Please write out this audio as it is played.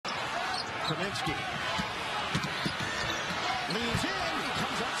Kaminsky leans in,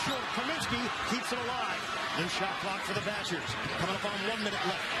 comes up short. Kaminsky keeps it alive. In shot clock for the Badgers. Coming up on 1 minute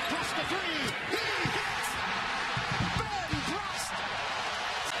left. Brust the three. He hits. Ben Brust.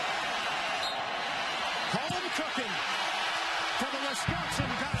 Home cooking for the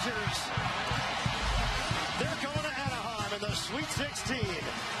Wisconsin Badgers. They're going to Anaheim in the Sweet 16.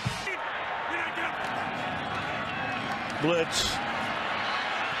 Blitz.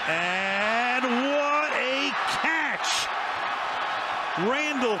 And what a catch!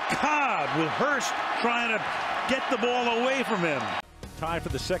 Randall Cobb with Hurst trying to get the ball away from him. Tied for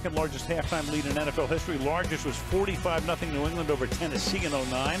the second largest halftime lead in NFL history. Largest was 45-0 New England over Tennessee in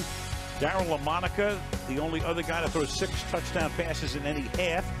 09. Darryl LaMonica, the only other guy to throw 6 touchdown passes in any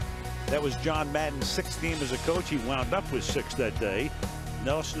half. That was John Madden's 6th game as a coach. He wound up with 6 that day.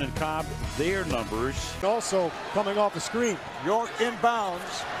 Nelson and Cobb, their numbers. Also coming off the screen, York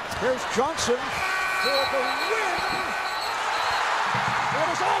inbounds. Here's Johnson for the win. It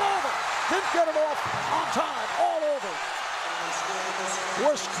was all over. Didn't get it off on time. All over.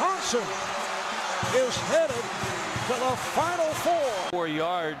 Wisconsin is headed to the Final Four. 4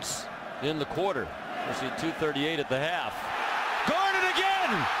 yards in the quarter. We'll see 2:38 at the half. Gordon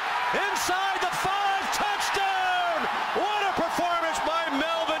again! Inside the 5, touchdown! What a performance by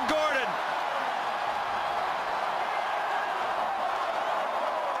Melvin Gordon!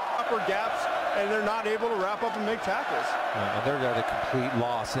 Upper gaps, and they're not able to wrap up and make tackles. And they're at a complete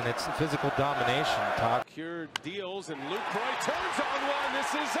loss, and it's physical domination. Todd Cure deals, and Luke Croy turns on one.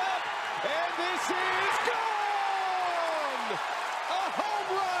 This is up, and this is gone! A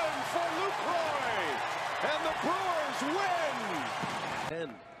home run for Luke Croy, and the Brewers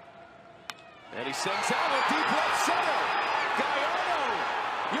win! And he sends out a deep left center. Gallardo,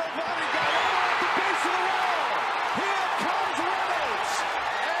 Giovanni Gallardo at the base of the wall. Here comes Reynolds,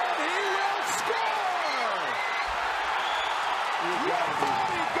 and he will score!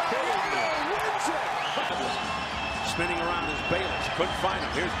 Giovanni Gallardo wins it! Spinning around is Bayless. Couldn't find him.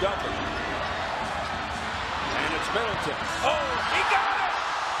 Here's Dudley. And it's Middleton. Oh, he got it!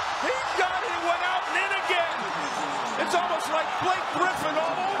 He got it! It went out and in again! It's almost like Blake Griffin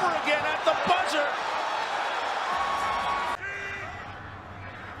all over again at the buzzer.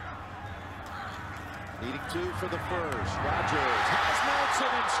 Needing 2 for the first. Rodgers has Nelson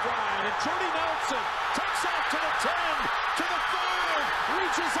in stride, and Jordy Nelson takes off to the 10, to the 5,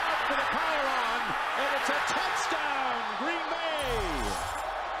 reaches out for the pylon, and it's a touchdown, Green Bay.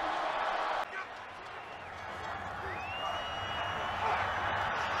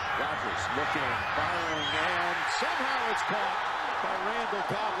 Rodgers looking, firing, and somehow it's caught by Randall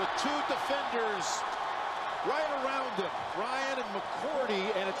Cobb with 2 defenders right around him, Ryan and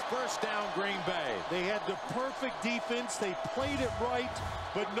McCourty, and it's first down Green Bay. They had the perfect defense. They played it right,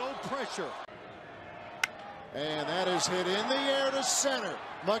 but no pressure. And that is hit in the air to center.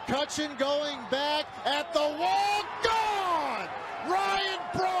 McCutcheon going back at the wall, gone! Ryan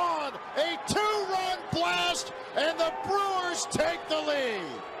Braun, a 2-run blast, and the Brewers take the lead.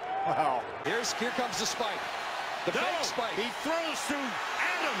 Wow. Here comes the spike. The fake spike. He throws to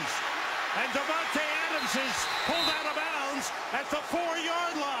Adams, and Devontae Adams is pulled out of bounds at the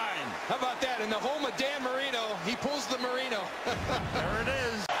 4-yard line. How about that? In the home of Dan Marino, he pulls the Marino. There it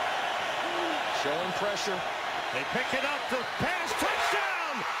is. Showing pressure. They pick it up, the pass, touchdown!